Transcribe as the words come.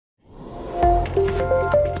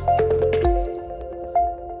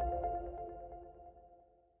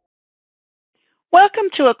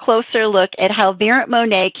into a closer look at how Verint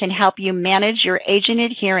Monet can help you manage your agent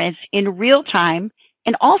adherence in real time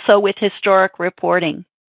and also with historic reporting.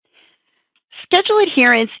 Schedule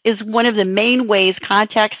adherence is one of the main ways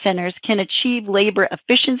contact centers can achieve labor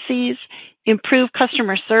efficiencies, improve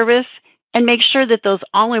customer service, and make sure that those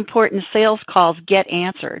all-important sales calls get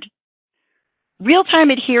answered. Real-time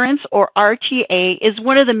adherence, or RTA, is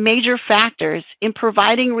one of the major factors in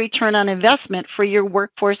providing return on investment for your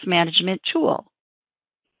workforce management tool.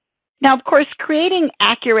 Now, of course, creating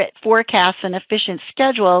accurate forecasts and efficient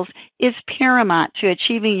schedules is paramount to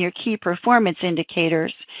achieving your key performance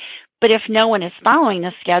indicators. But if no one is following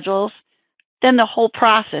the schedules, then the whole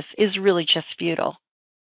process is really just futile.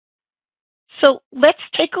 So let's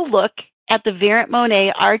take a look at the Verint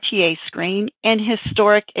Monet RTA screen and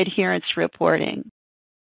historic adherence reporting.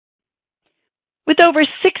 With over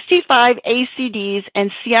 65 ACDs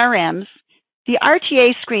and CRMs, the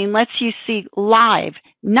RTA screen lets you see live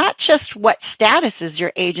not just what statuses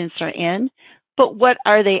your agents are in, but what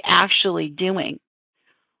are they actually doing.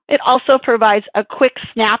 It also provides a quick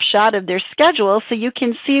snapshot of their schedule so you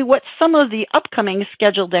can see what some of the upcoming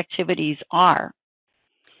scheduled activities are.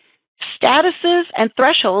 Statuses and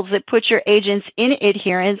thresholds that put your agents in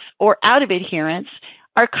adherence or out of adherence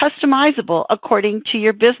are customizable according to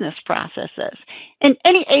your business processes. And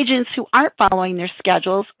any agents who aren't following their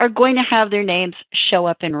schedules are going to have their names show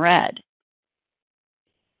up in red.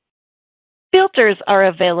 Filters are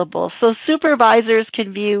available so supervisors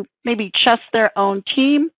can view maybe just their own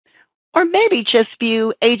team or maybe just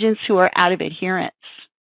view agents who are out of adherence.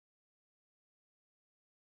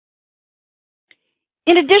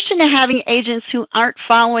 In addition to having agents who aren't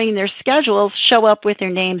following their schedules show up with their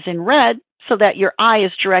names in red so that your eye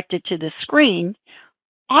is directed to the screen,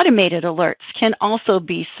 automated alerts can also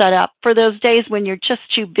be set up for those days when you're just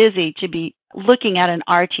too busy to be looking at an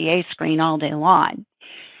RTA screen all day long.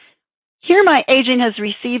 Here, my agent has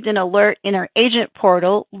received an alert in her agent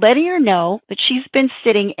portal letting her know that she's been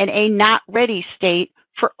sitting in a not ready state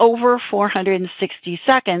for over 460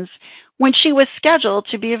 seconds when she was scheduled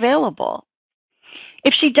to be available.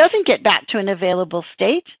 If she doesn't get back to an available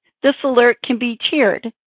state, this alert can be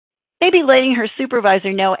tiered, maybe letting her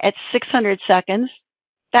supervisor know at 600 seconds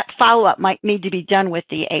that follow-up might need to be done with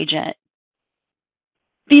the agent.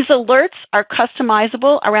 These alerts are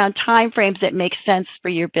customizable around timeframes that make sense for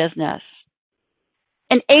your business.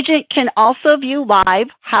 An agent can also view live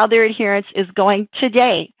how their adherence is going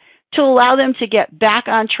today to allow them to get back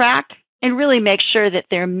on track and really make sure that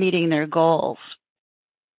they're meeting their goals.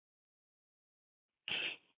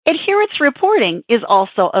 Adherence reporting is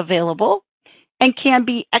also available and can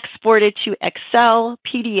be exported to Excel,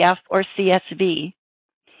 PDF, or CSV.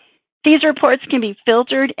 These reports can be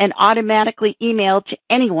filtered and automatically emailed to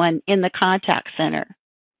anyone in the contact center.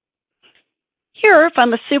 Here, if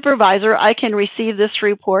I'm a supervisor, I can receive this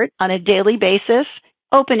report on a daily basis,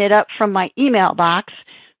 open it up from my email box,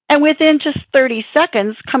 and within just 30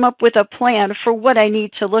 seconds, come up with a plan for what I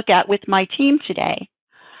need to look at with my team today.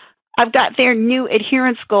 I've got their new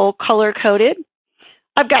adherence goal color-coded.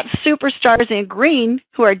 I've got superstars in green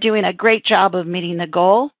who are doing a great job of meeting the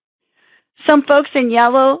goal. Some folks in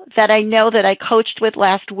yellow that I know that I coached with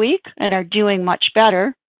last week and are doing much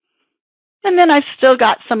better. And then I've still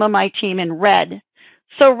got some of my team in red.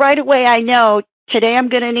 So right away I know today I'm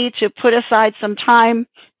going to need to put aside some time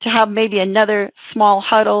to have maybe another small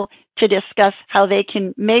huddle to discuss how they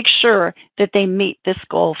can make sure that they meet this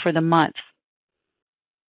goal for the month.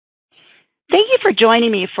 Thank you for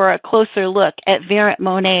joining me for a closer look at Verint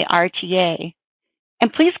Monet RTA.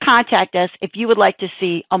 And please contact us if you would like to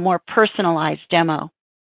see a more personalized demo.